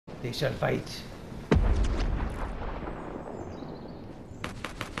They shall fight.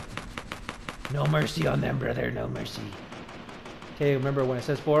 No mercy on them, brother. No mercy. Okay, remember when it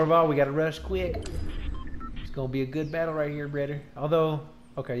says 4 of all, we gotta rush quick. It's gonna be a good battle right here, brother. Although,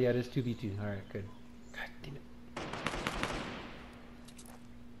 okay, yeah, it is 2v2. All right, good. God damn it.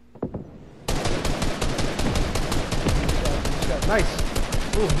 Nice.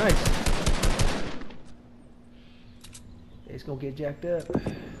 Ooh, nice. It's gonna get jacked up.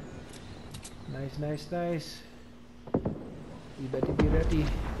 Nice, nice, nice. You better be ready.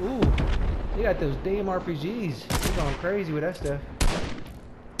 Ooh, they got those damn RPGs. They're going crazy with that stuff.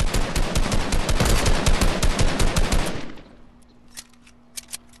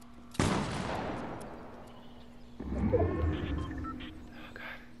 Oh,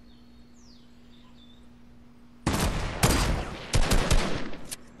 God.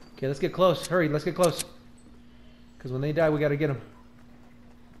 Okay, let's get close. Hurry, let's get close. Because when they die, we gotta get them.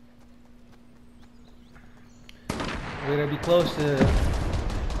 We're gonna be close to...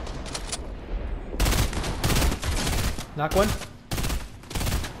 Knock one.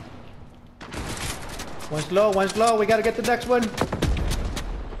 One's low. We gotta get the next one.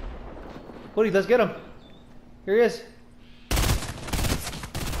 Woody, let's get him. Here he is.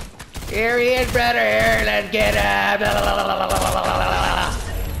 Here he is, brother. Here, let's get him.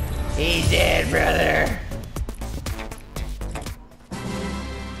 He's dead, brother.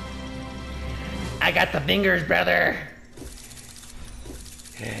 I got the fingers, brother.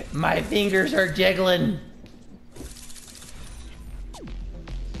 My fingers are jiggling.